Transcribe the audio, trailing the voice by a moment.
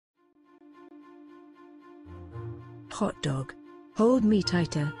Hot dog. Hold me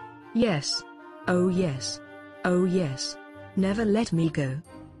tighter. Yes. Oh yes. Oh yes. Never let me go.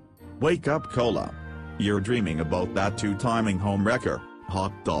 Wake up, Cola. You're dreaming about that two-timing home wrecker,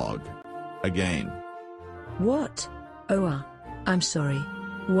 hot dog. Again. What? Oh I'm sorry.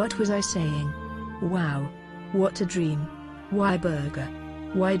 What was I saying? Wow. What a dream. Why burger?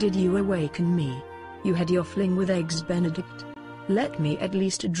 Why did you awaken me? You had your fling with Eggs Benedict. Let me at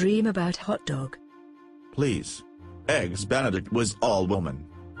least dream about hot dog. Please. Eggs Benedict was all woman.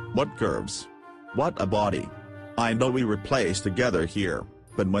 What curves. What a body. I know we were placed together here,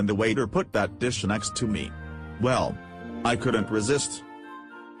 but when the waiter put that dish next to me, well, I couldn't resist.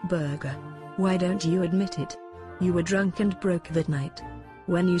 Burger. Why don't you admit it? You were drunk and broke that night.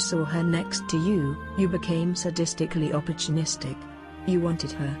 When you saw her next to you, you became sadistically opportunistic. You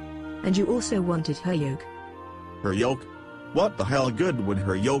wanted her. And you also wanted her yolk. Her yolk? What the hell good would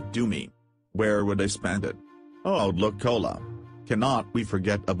her yolk do me? Where would I spend it? Oh look, Cola. Cannot we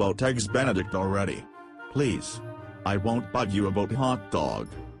forget about Eggs Benedict already? Please. I won't bug you about hot dog.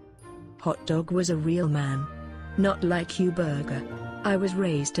 Hot dog was a real man. Not like you, Burger. I was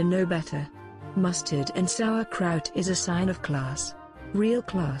raised to know better. Mustard and sauerkraut is a sign of class. Real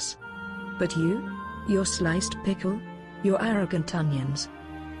class. But you? Your sliced pickle? Your arrogant onions.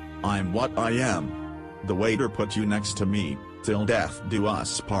 I'm what I am. The waiter put you next to me, till death do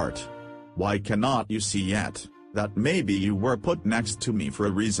us part. Why cannot you see yet, that maybe you were put next to me for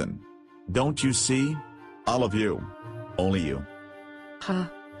a reason? Don't you see? All of you. Only you.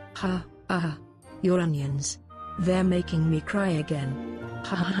 Ha. Ha. Ah. Your onions. They're making me cry again.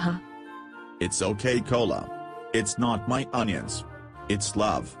 Ha ha ha. It's okay, Cola. It's not my onions. It's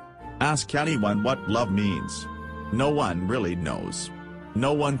love. Ask anyone what love means. No one really knows.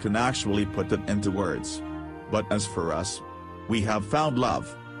 No one can actually put it into words. But as for us, we have found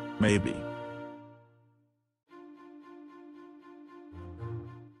love. Maybe.